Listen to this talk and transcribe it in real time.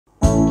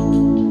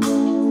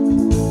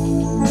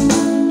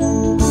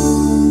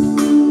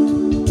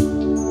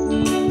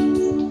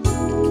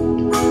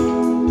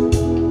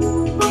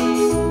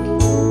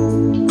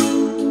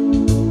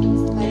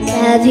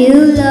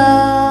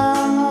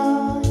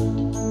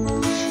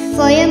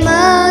for your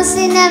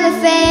mercy never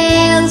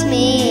fails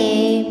me.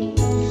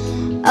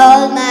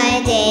 All my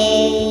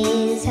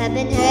days have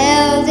been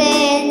held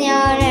in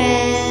your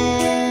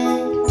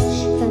hand.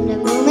 From the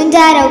moment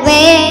that I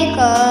wake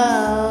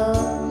up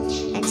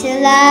until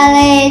I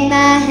laid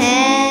my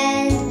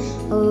hand,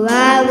 oh,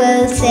 I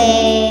will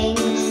sing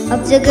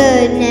of the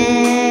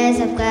goodness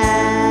of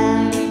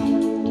God.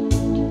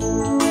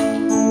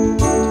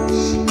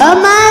 All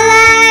my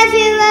life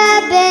you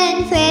have been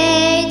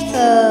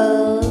faithful.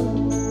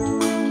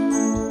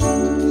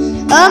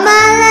 All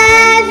my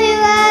life you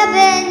have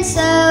been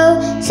so,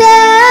 so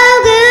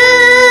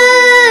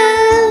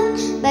good.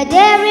 But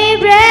every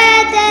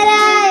breath that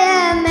I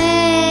am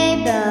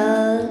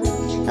able,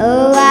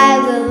 oh, I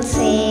will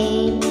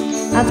sing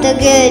of the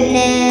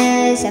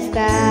goodness of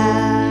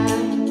God.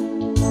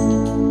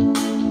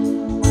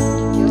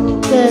 Your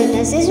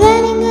goodness is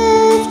running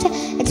after,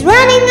 it's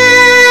running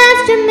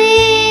after me.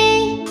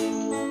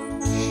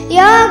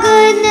 Your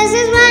goodness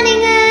is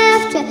running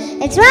after,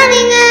 it's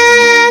running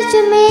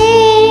after me.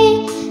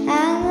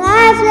 And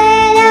life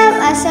laid out,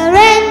 I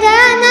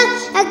surrender now,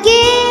 I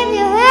give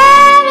you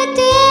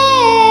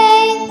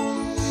everything.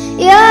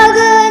 Your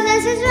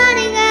goodness is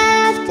running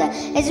after,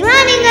 it's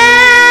running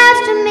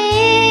after me.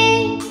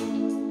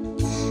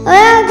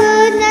 Your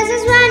goodness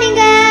is running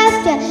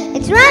after,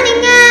 it's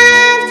running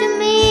after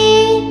me.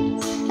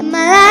 And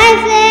my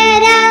life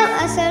laid out,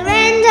 I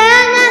surrender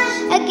now,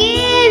 I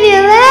give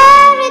you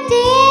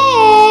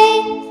everything.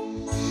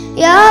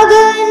 Your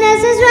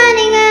goodness is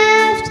running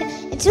after,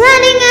 it's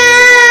running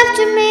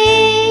after me.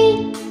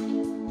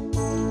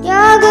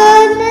 Your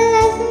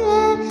goodness is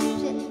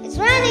after, it's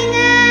running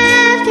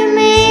after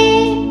me.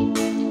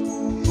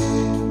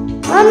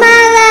 All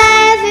my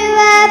life you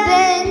have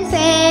been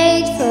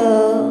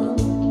faithful.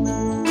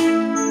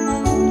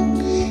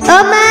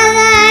 All my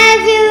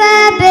life you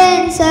have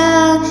been so,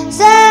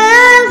 so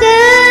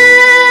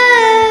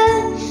good.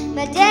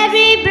 But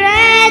every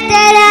breath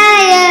that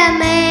I am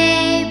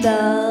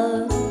able,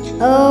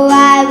 oh,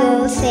 I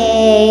will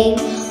sing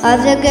of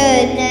the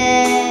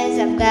goodness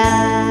of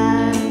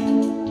God.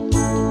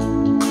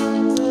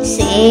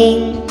 Sing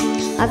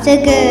of the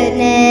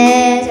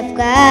goodness of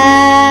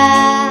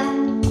God.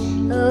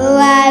 Oh,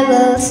 I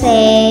will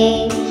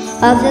sing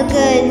of the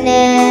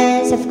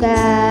goodness of God.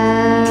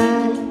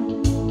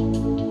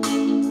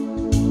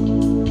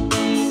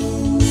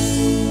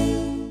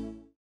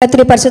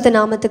 கர்த்தருடைய பரிசுத்த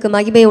நாமத்துக்கு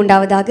மகிமை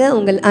உண்டாவதாக.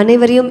 உங்கள்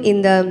அனைவரையும்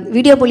இந்த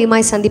video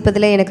மூலியமாய்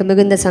சந்திப்பதில் எனக்கு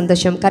மிகுந்த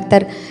சந்தோஷம்.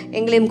 கர்த்தர்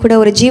எங்களையும் கூட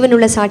ஒரு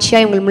ஜீவனுள்ள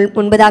சாட்சியாய் உங்கள்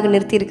முன்பதாக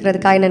நிறுத்தி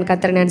இருக்கிறதுக்காக நான்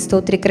கர்த்தரை நான்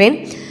ஸ்தோத்திரிக்கிறேன்.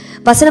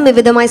 வசனம்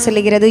இவ்விதமாய்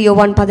சொல்லுகிறது.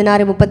 யோவான்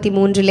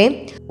 16:33,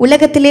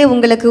 உலகத்திலே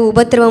உங்களுக்கு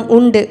உபத்திரவம்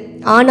உண்டு,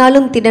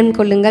 ஆனாலும் திடன்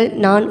கொள்ளுங்கள்,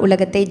 நான்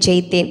உலகத்தை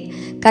ஜெயித்தேன்.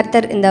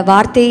 கர்த்தர் இந்த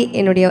வார்த்தை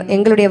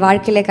எங்களுடைய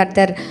வாழ்க்கையிலே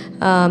கர்த்தர்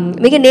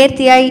மிக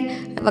நேர்த்தியாய்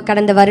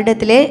கடந்த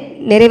வருடத்திலே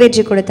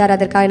நிறைவேற்றி கொடுத்தார்.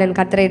 அதற்காக நான்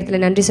கர்த்தரை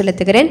இடத்துல நன்றி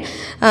செலுத்துகிறேன்.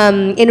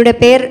 என்னுடைய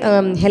பேர்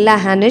ஹெல்லா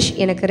ஹானிஷ்.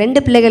 எனக்கு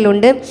 2 பிள்ளைகள்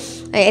உண்டு,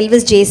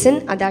 எல்விஸ் ஜேசன்,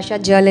 அதாஷா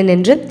ஜெர்லின்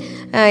என்று.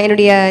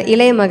 என்னுடைய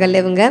இளைய மகள்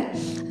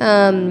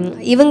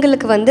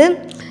இவங்களுக்கு வந்து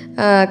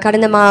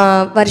கடந்த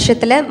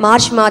வருஷத்தில்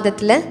மார்ச்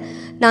மாதத்தில்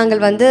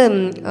நாங்கள் வந்து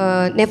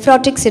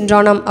நெஃப்ராட்டிக்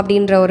சிண்ட்ரோம்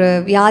அப்படின்ற ஒரு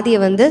வியாதியை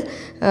வந்து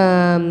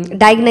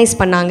டயக்னைஸ்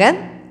பண்ணாங்க.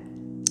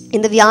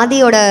 இந்த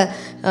வியாதியோட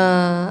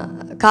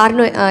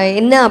காரணம்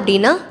என்ன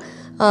அப்படின்னா,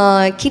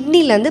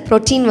 கிட்னிலேருந்து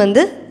ப்ரோட்டீன்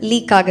வந்து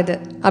லீக் ஆகுது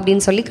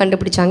அப்படின்னு சொல்லி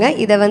கண்டுபிடிச்சாங்க.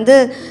 இதை வந்து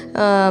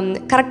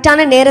கரெக்டான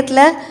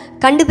நேரத்தில்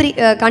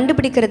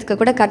கண்டுபிடிக்கிறதுக்கு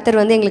கூட கர்த்தர்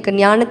வந்து எங்களுக்கு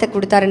ஞானத்தை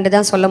கொடுத்தாருன்னு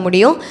தான் சொல்ல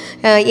முடியும்.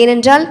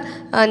 ஏனென்றால்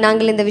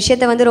நாங்கள் இந்த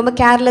விஷயத்தை வந்து ரொம்ப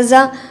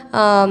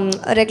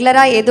கேர்லெஸ்ஸாக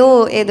ரெகுலராக ஏதோ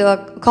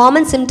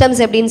காமன்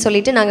சிம்டம்ஸ் அப்படின்னு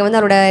சொல்லிட்டு நாங்கள் வந்து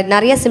அதோட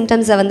நிறைய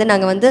சிம்டம்ஸை வந்து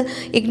நாங்கள் வந்து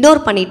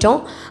இக்னோர் பண்ணிட்டோம்.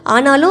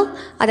 ஆனாலும்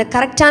அதை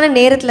கரெக்டான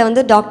நேரத்தில்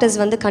வந்து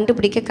டாக்டர்ஸ் வந்து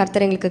கண்டுபிடிக்க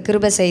கர்த்தர் எங்களுக்கு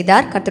கிருபை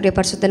செய்தார். கர்த்தருடைய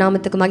பரிசுத்த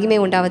நாமத்துக்கு மகிமை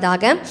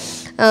உண்டாவதாக.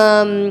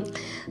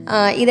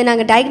 இதை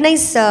நாங்கள்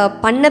டயக்னைஸ்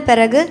பண்ண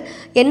பிறகு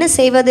என்ன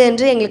செய்வது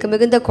என்று எங்களுக்கு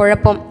மிகுந்த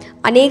குழப்பம்.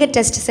 அநேக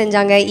டெஸ்ட்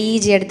செஞ்சாங்க,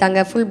 இஇஜி எடுத்தாங்க,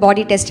 ஃபுல்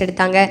பாடி டெஸ்ட்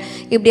எடுத்தாங்க.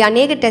 இப்படி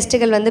அநேக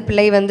டெஸ்ட்டுகள் வந்து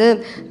பிள்ளை வந்து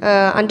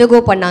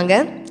அண்டர்கோ பண்ணாங்க.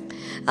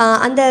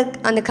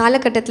 அந்த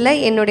காலகட்டத்தில்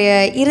என்னுடைய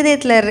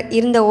இருதயத்தில்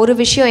இருந்த ஒரு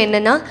விஷயம்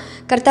என்னென்னா,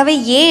 கர்த்தாவே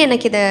ஏன்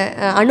எனக்கு இதை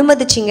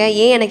அனுமதிச்சிங்க,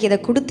 ஏன் எனக்கு இதை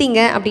கொடுத்தீங்க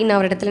அப்படின்னு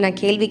அவரிடத்துல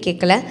நான் கேள்வி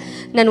கேட்கல.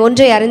 நான்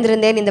ஒன்றை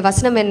அறிந்திருந்தேன்,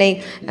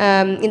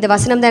 இந்த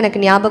வசனம் தான்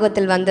எனக்கு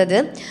ஞாபகத்தில் வந்தது.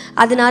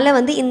 அதனால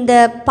வந்து இந்த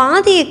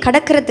பாதையை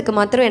கடக்கிறதுக்கு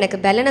மாத்திரம் எனக்கு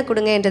பலனை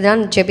கொடுங்க என்று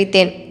தான்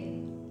ஜெபித்தேன்.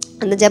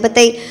 அந்த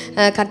ஜெபத்தை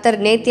கர்த்தர்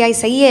நேர்த்தியாய்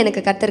செய்ய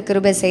எனக்கு கர்த்தர்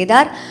கிருபை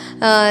செய்தார்.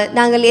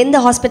 நாங்கள் எந்த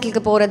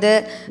ஹாஸ்பிட்டலுக்கு போகிறது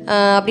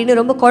அப்படின்னு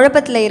ரொம்ப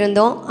குழப்பத்தில்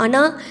இருந்தோம்.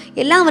 ஆனால்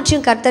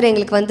எல்லாவற்றையும் கர்த்தர்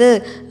எங்களுக்கு வந்து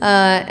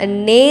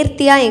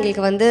நேர்த்தியாக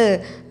எங்களுக்கு வந்து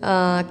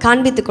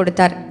காண்பித்து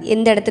கொடுத்தார்.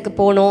 எந்த இடத்துக்கு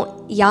போகணும்,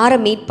 யாரை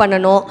மீட்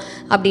பண்ணணும்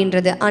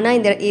அப்படின்றது. ஆனால்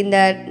இந்த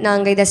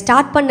நாங்கள் இதை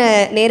ஸ்டார்ட் பண்ண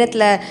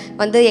நேரத்தில்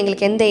வந்து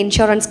எங்களுக்கு எந்த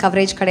இன்சூரன்ஸ்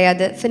கவரேஜ்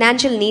கிடையாது.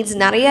 ஃபினான்ஷியல் நீட்ஸ்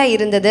நிறையா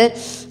இருந்தது.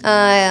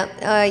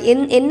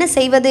 என்ன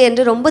செய்வது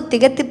என்று ரொம்ப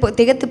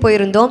திகத்து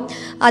போயிருந்தோம்.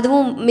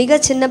 அதுவும் மிக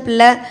சின்ன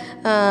பிள்ளை.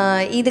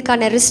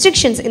 இதுக்கான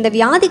ரெஸ்ட்ரிக்ஷன்ஸ், இந்த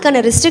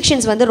வியாதிக்கான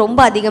ரெஸ்ட்ரிக்ஷன்ஸ் வந்து ரொம்ப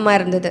அதிகமாக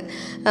இருந்தது.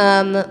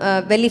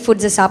 வெளி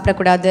ஃபுட்ஸை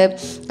சாப்பிடக்கூடாது,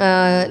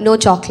 no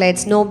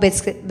chocolates, no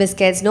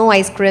biscuits, no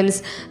ice creams,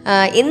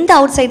 எந்த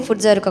அவுட் சைட்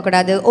ஃபுட்ஸும்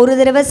இருக்கக்கூடாது, ஒரு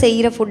தடவை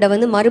செய்கிற ஃபுட்டை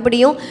வந்து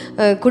மறுபடியும்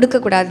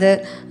கொடுக்கக்கூடாது.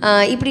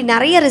 இப்படி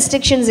நிறைய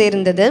ரெஸ்ட்ரிக்ஷன்ஸ்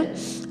இருந்தது.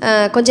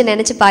 கொஞ்சம்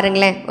நினச்சி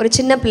பாருங்களேன், ஒரு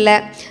சின்ன பிள்ளை,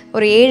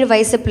 ஒரு 7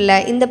 வயசு பிள்ளை,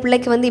 இந்த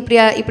பிள்ளைக்கு வந்து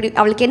இப்படி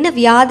அவளுக்கு என்ன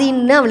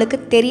வியாதின்னு அவளுக்கு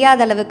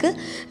தெரியாத அளவுக்கு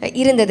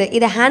இருந்தது.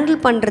 இதை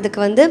ஹேண்டில்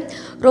பண்ணுறதுக்கு வந்து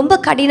ரொம்ப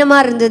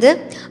கடினமாக இருந்தது.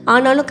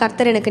 ஆனாலும்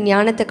கர்த்தர் எனக்கு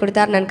ஞானத்தை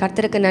கொடுத்தார். நான்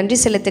கர்த்தருக்கு நன்றி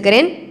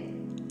செலுத்துகிறேன்.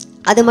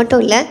 அது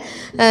மட்டும் இல்லை,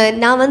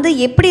 நான் வந்து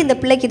எப்படி இந்த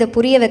பிள்ளைக்கு இதை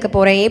புரிய வைக்க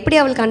போகிறேன், எப்படி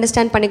அவளுக்கு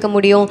அண்டர்ஸ்டாண்ட் பண்ணிக்க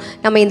முடியும்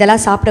நம்ம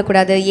இதெல்லாம்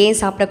சாப்பிடக்கூடாது, ஏன்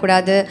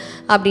சாப்பிடக்கூடாது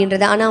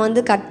அப்படின்றது. ஆனால்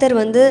வந்து கர்த்தர்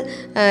வந்து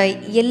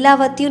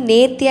எல்லாவற்றையும்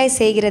நேர்த்தியாய்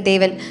செய்கிற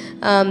தேவன்.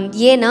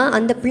 ஏன்னா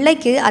அந்த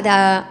பிள்ளைக்கு அதை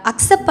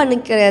அக்செப்ட்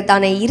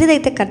பண்ணிக்கிறதான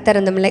இருதயத்தை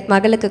கர்த்தர் அந்த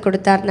மகளுக்கு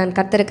கொடுத்தார். நான்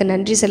கர்த்தருக்கு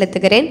நன்றி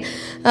செலுத்துகிறேன்.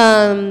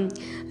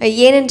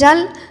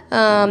 ஏனென்றால்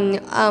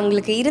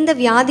அவங்களுக்கு இருந்த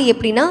வியாதி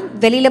எப்படின்னா,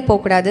 வெளியில்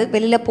போகக்கூடாது,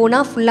 வெளியில்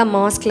போனால்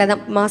ஃபுல்லாக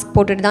மாஸ்க்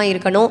போட்டுட்டு தான்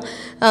இருக்கணும்.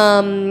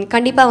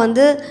 கண்டிப்பாக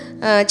வந்து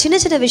சின்ன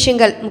சின்ன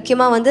விஷயங்கள்,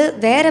 முக்கியமாக வந்து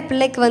வேறு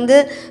பிள்ளைக்கு வந்து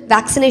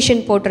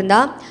வேக்சினேஷன்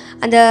போட்டிருந்தா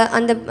அந்த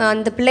அந்த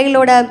அந்த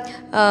பிள்ளைகளோட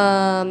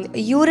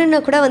யூரினை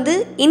கூட வந்து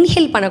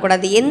இன்ஹேல்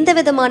பண்ணக்கூடாது. எந்த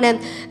விதமான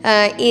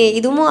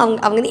இதுவும்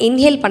அவங்க வந்து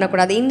இன்ஹேல்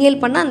பண்ணக்கூடாது.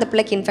 இன்ஹேல் பண்ணால் அந்த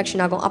பிள்ளைக்கு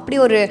இன்ஃபெக்ஷன் ஆகும். அப்படி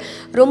ஒரு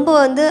ரொம்ப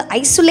வந்து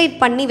ஐசோலேட்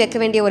பண்ணி வைக்க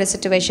வேண்டிய ஒரு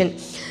சிச்சுவேஷன்.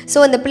 ஸோ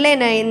அந்த பிள்ளை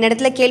என்ன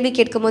இடத்துல கேள்வி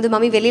கேட்கும் போது,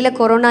 மம்மி வெளியில்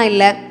கொரோனா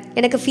இல்லை,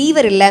 எனக்கு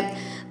ஃபீவர் இல்லை,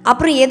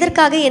 அப்புறம்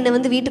எதற்காக என்னை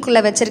வந்து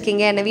வீட்டுக்குள்ளே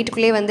வச்சுருக்கீங்க, என்னை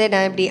வீட்டுக்குள்ளேயே வந்து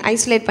நான் இப்படி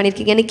ஐசோலேட்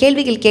பண்ணியிருக்கீங்க என்ன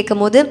கேள்விகள்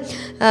கேட்கும் போது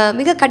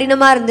மிக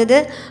கடினமாக இருந்தது.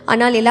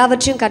 ஆனால்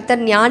எல்லாவற்றையும்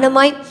கர்த்தர்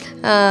ஞானமாய்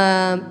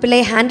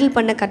பிள்ளையை ஹேண்டில்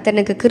பண்ண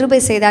கர்த்தனுக்கு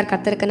கிருபை செய்தார்.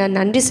 கர்த்தருக்கு நான்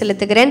நன்றி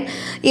செலுத்துகிறேன்.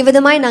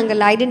 இவ்விதமாய்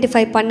நாங்கள்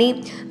ஐடென்டிஃபை பண்ணி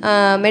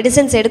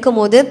மெடிசன்ஸ் எடுக்கும்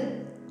போது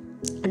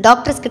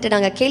டாக்டர்ஸ் கிட்ட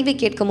நாங்கள் கேள்வி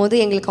கேட்கும் போது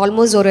எங்களுக்கு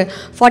ஆல்மோஸ்ட் ஒரு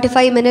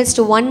 45 minutes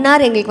to 1 hour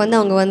எங்களுக்கு வந்து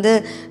அவங்க வந்து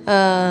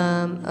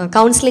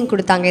கவுன்சிலிங்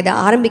கொடுத்தாங்க இதை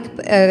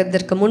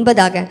ஆரம்பிக்கிறதுக்கு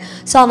முன்பதாக.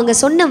 ஸோ அவங்க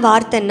சொன்ன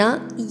வார்த்தைன்னா,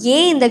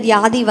 ஏன் இந்த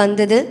வியாதி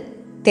வந்தது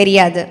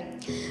தெரியாது,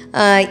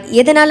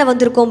 எதனால்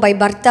வந்திருக்கோம் பை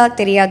பர்த்தா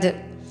தெரியாது,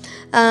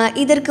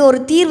 இதற்கு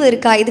ஒரு தீர்வு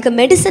இருக்கா, இதுக்கு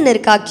மெடிசன்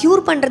இருக்கா,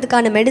 க்யூர்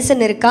பண்ணுறதுக்கான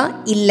மெடிசன் இருக்கா,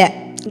 இல்லை,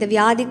 இந்த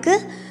வியாதிக்கு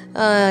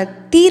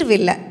தீர்வு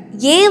இல்லை,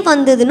 ஏன்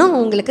வந்ததுன்னு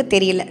உங்களுக்கு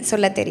தெரியல,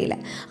 சொல்ல தெரியல.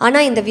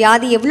 ஆனால் இந்த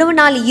வியாதி எவ்வளவு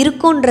நாள்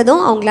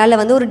இருக்குன்றதும் அவங்களால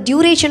வந்து ஒரு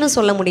டியூரேஷனும்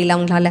சொல்ல முடியல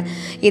அவங்களால.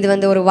 இது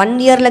வந்து ஒரு 1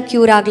 yearல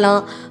க்யூர்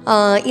ஆகலாம்,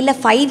 இல்லை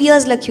 5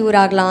 yearsல க்யூர்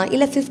ஆகலாம்,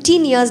 இல்லை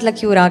 15 yearsல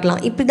க்யூர்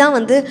ஆகலாம், இப்படி தான்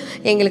வந்து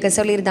எங்களுக்கு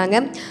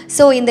சொல்லியிருந்தாங்க.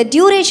 ஸோ இந்த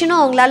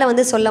டியூரேஷனும் அவங்களால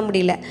வந்து சொல்ல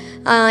முடியல.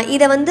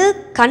 இதை வந்து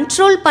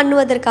கண்ட்ரோல்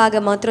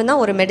பண்ணுவதற்காக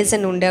மாத்திரம்தான் ஒரு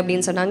மெடிசன் உண்டு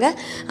அப்படின்னு சொன்னாங்க.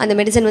 அந்த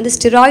மெடிசன் வந்து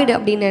ஸ்டிராய்டு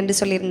அப்படின்னு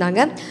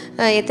சொல்லியிருந்தாங்க.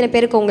 எத்தனை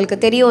பேருக்கு உங்களுக்கு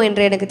தெரியும்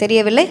என்று எனக்கு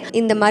தெரியவில்லை.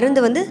 இந்த மருந்து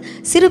வந்து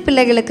சிறு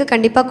பிள்ளைகளுக்கு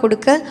கண்டிப்பாக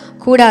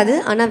கொடுக்கக்கூடாது.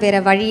 ஆனால் வேறு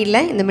வழி இல்லை,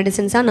 இந்த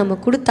மெடிசன்ஸாக நம்ம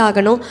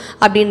கொடுத்தாகணும்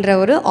அப்படின்ற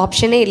ஒரு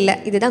ஆப்ஷனே இல்லை,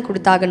 இதுதான்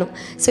கொடுத்தாகணும்.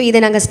 ஸோ இதை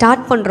நாங்கள்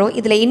ஸ்டார்ட் பண்ணுறோம்.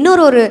 இதில்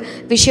இன்னொரு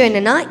விஷயம்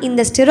என்னென்னா,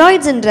 இந்த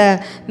ஸ்டெராய்ட்ஸ்ன்ற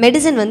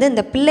மெடிசன் வந்து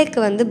இந்த பிள்ளைக்கு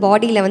வந்து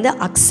பாடியில் வந்து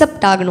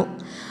அக்செப்ட் ஆகணும்.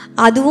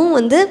 அதுவும்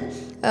வந்து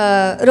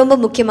ரொம்ப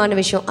முக்கியமான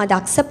விஷயம். அது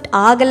அக்செப்ட்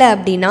ஆகலை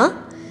அப்படின்னா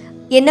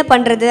என்ன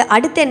பண்ணுறது,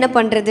 அடுத்து என்ன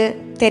பண்ணுறது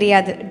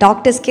தெரியாது,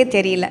 டாக்டர்ஸ்க்கே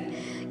தெரியல.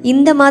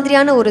 இந்த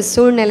மாதிரியான ஒரு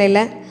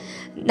சூழ்நிலையில்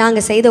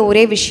நாங்கள் செய்த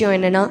ஒரே விஷயம்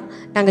என்னென்னா,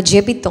 நாங்கள்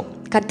ஜெபித்தோம்,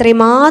 கர்த்தரை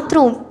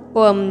மாத்திரம்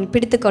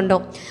பிடித்து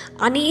கொண்டோம்.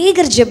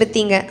 அநேகர்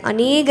ஜெபித்தீங்க,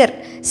 அநேகர்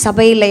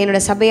சபையில்,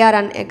 என்னோடய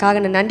சபையாருக்காக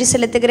நான் நன்றி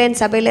செலுத்துகிறேன்.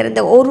 சபையில்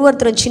இருந்த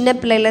ஒருத்தரும், சின்ன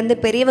பிள்ளையிலேருந்து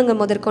பெரியவங்க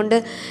முதற்கொண்டு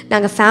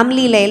நாங்கள்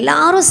ஃபேமிலியில்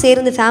எல்லாரும்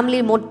சேர்ந்து ஃபேமிலி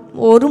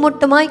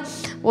ஒருமொட்டமாய்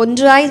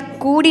ஒன்றாய்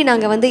கூடி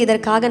நாங்கள் வந்து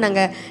இதற்காக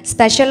நாங்கள்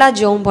ஸ்பெஷலாக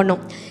ஜெபம்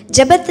பண்ணோம்.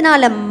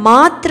 ஜெபத்தினால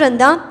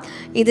மாத்திரம்தான்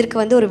இதற்கு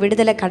வந்து ஒரு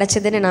விடுதலை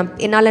கிடச்சிதுன்னு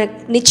என்னால்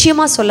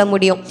நிச்சயமாக சொல்ல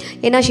முடியும்.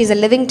 ஏன்னா she is a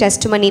living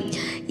testimony.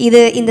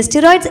 இந்த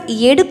ஸ்டெராய்ட்ஸ்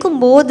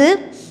எடுக்கும்போது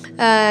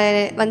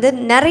வந்து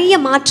நிறைய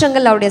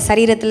மாற்றங்கள் அவருடைய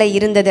சரீரத்தில்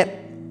இருந்தது.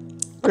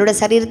 அவங்களோட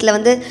சரீரத்தில்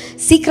வந்து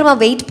சீக்கிரமாக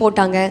வெயிட்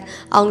போட்டாங்க,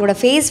 அவங்களோட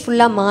ஃபேஸ்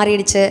ஃபுல்லாக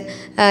மாறிடுச்சு.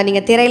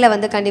 நீங்கள் திரையில்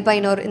வந்து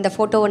கண்டிப்பாக இந்த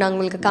ஃபோட்டோவை நான்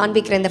உங்களுக்கு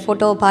காண்பிக்கிறேன். இந்த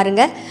ஃபோட்டோவை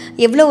பாருங்கள்,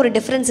 எவ்வளோ ஒரு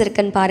டிஃப்ரென்ஸ்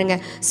இருக்குன்னு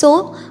பாருங்கள். ஸோ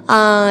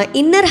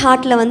இன்னர்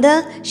ஹார்ட்டில் வந்து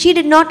she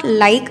did not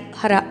like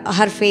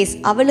her face.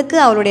 அவளுக்கு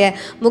அவளுடைய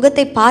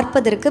முகத்தை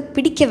பார்ப்பதற்கு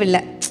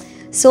பிடிக்கவில்லை.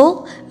 ஸோ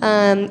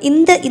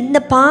இந்த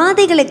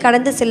பாதைகளை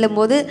கடந்து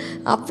செல்லும்போது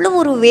அவ்வளோ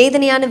ஒரு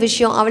வேதனையான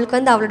விஷயம். அவளுக்கு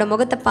வந்து அவளோட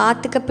முகத்தை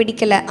பார்த்துக்க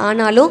பிடிக்கலை.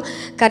 ஆனாலும்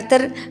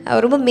கர்த்தர்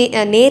ரொம்ப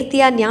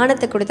நேர்த்தியாக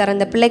ஞானத்தை கொடுத்தார்.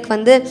 அந்த பிள்ளைக்கு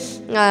வந்து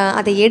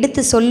அதை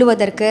எடுத்து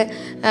சொல்லுவதற்கு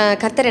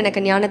கர்த்தர்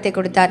எனக்கு ஞானத்தை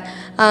கொடுத்தார்.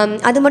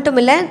 அது மட்டும்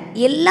இல்லை,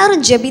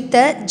 எல்லாரும்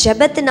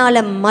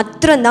ஜெபத்தினால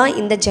மாத்திரம்தான்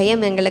இந்த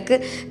ஜெயம் எங்களுக்கு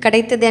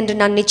கிடைத்தது என்று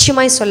நான்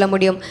நிச்சயமாய் சொல்ல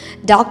முடியும்.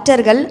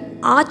 டாக்டர்கள்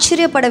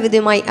ஆச்சரியப்பட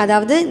விதமாய்,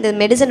 அதாவது இந்த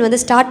மெடிசன்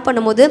வந்து ஸ்டார்ட்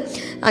பண்ணும்போது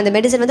அந்த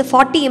மெடிசன் வந்து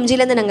 40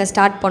 mgலேருந்து நாங்கள்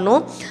ஸ்டார்ட்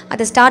பண்ணோம்.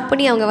 அதை ஸ்டார்ட்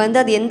பண்ணி அவங்க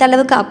வந்து அது எந்த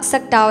அளவுக்கு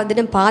அக்செப்ட்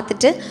ஆகுதுன்னு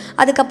பார்த்துட்டு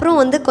அதுக்கப்புறம்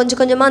வந்து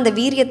கொஞ்சம் கொஞ்சமாக அந்த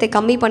வீரியத்தை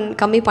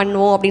கம்மி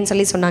பண்ணுவோம் அப்படின்னு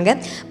சொல்லி சொன்னாங்க.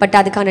 பட்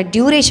அதுக்கான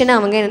டியூரேஷனை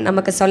அவங்க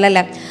நமக்கு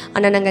சொல்லலை.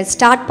 ஆனால் நாங்கள்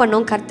ஸ்டார்ட்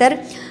பண்ணோம். கர்த்தர்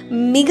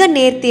மிக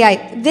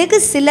நேர்த்தியாய் வெகு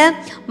சில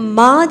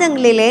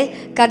மாதங்களிலே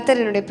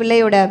கர்த்தர் என்னுடைய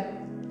பிள்ளையோட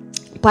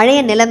பழைய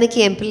நிலைமைக்கு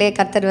என் பிள்ளையை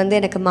கர்த்தர் வந்து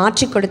எனக்கு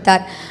மாற்றி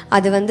கொடுத்தார்.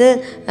 அது வந்து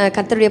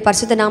கர்த்தருடைய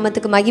பரிசுத்த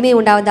நாமத்துக்கு மகிமை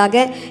உண்டாவதாக.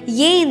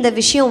 ஏன் இந்த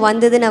விஷயம்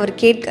வந்ததுன்னு அவர்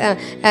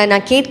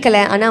நான்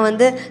கேட்கலை. ஆனால்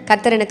வந்து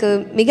கர்த்தர் எனக்கு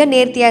மிக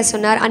நேர்த்தியாக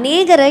சொன்னார்,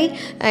 அநேகரை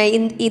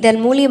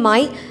இதன்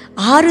மூலியமாய்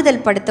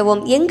ஆறுதல்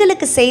படுத்தவும்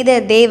எங்களுக்கு செய்த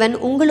தேவன்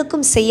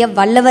உங்களுக்கும் செய்ய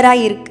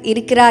வல்லவராய்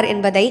இருக்கிறார்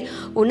என்பதை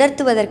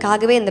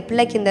உணர்த்துவதற்காகவே இந்த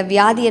பிள்ளைக்கு இந்த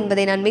வியாதி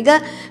என்பதை நான்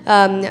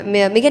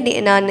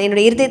நான்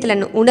என்னுடைய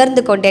இருதயத்தில்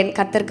உணர்ந்து கொண்டேன்.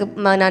 கர்த்தருக்கு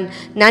நான்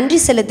நன்றி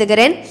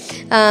செலுத்துகிறேன்.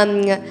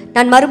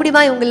 நான்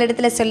மறுபடியும்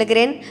உங்களிடத்தில்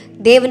சொல்லுகிறேன்,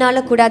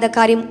 தேவனால கூடாத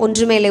காரியம்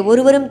ஒன்றுமே இல்லை.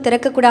 ஒருவரும்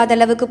திறக்கக்கூடாத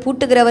அளவுக்கு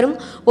பூட்டுகிறவரும்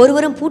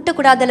ஒருவரும்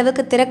பூட்டக்கூடாத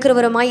அளவுக்கு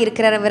திறக்கிறவருமாய்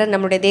இருக்கிறவர்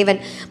நம்முடைய தேவன்.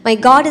 My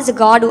God is a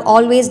God who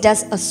always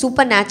does a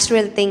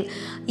supernatural thing.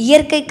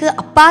 இயற்கைக்கு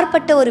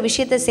அப்பாற்பட்ட ஒரு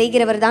விஷயத்தை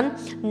செய்கிறவர் தான்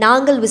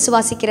நாங்கள்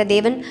விசுவாசிக்கிற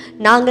தேவன்,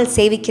 நாங்கள்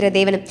சேவிக்கிற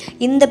தேவன்.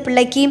 இந்த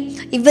பிள்ளைக்கு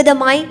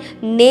இவ்விதமாய்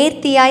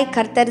நேர்த்தியாய்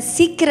கர்த்தர்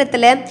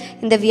சீக்கிரத்தில்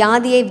இந்த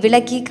வியாதியை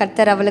விலக்கி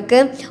கர்த்தர் அவளுக்கு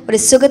ஒரு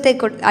சுகத்தை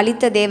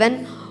அளித்த தேவன்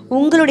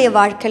உங்களுடைய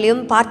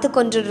வாழ்க்கையிலையும் பார்த்து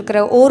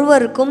கொண்டிருக்கிற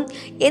ஒருவருக்கும்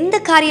எந்த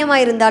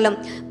காரியமாக இருந்தாலும்,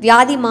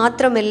 வியாதி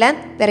மாத்திரம் இல்லை,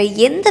 வேற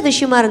எந்த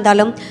விஷயமா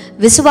இருந்தாலும்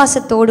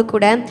விசுவாசத்தோடு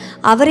கூட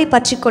அவரை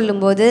பற்றி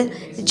கொள்ளும்போது,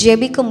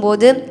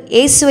 ஜெபிக்கும்போது,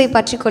 இயேசுவை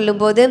பற்றி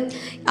கொள்ளும்போது,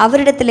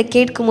 அவரிடத்தில்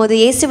கேட்கும்போது,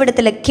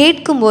 இயேசுவிடத்தில்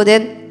கேட்கும்போது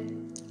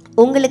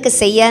உங்களுக்கு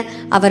செய்ய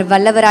அவர்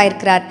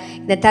வல்லவராயிருக்கிறார்.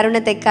 இந்த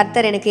தருணத்தை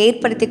கர்த்தர் எனக்கு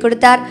ஏற்படுத்தி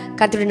கொடுத்தார்.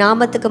 கர்த்தருடைய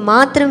நாமத்துக்கு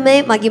மாத்திரமே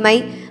மகிமை.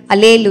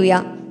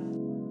 அல்லேலூயா.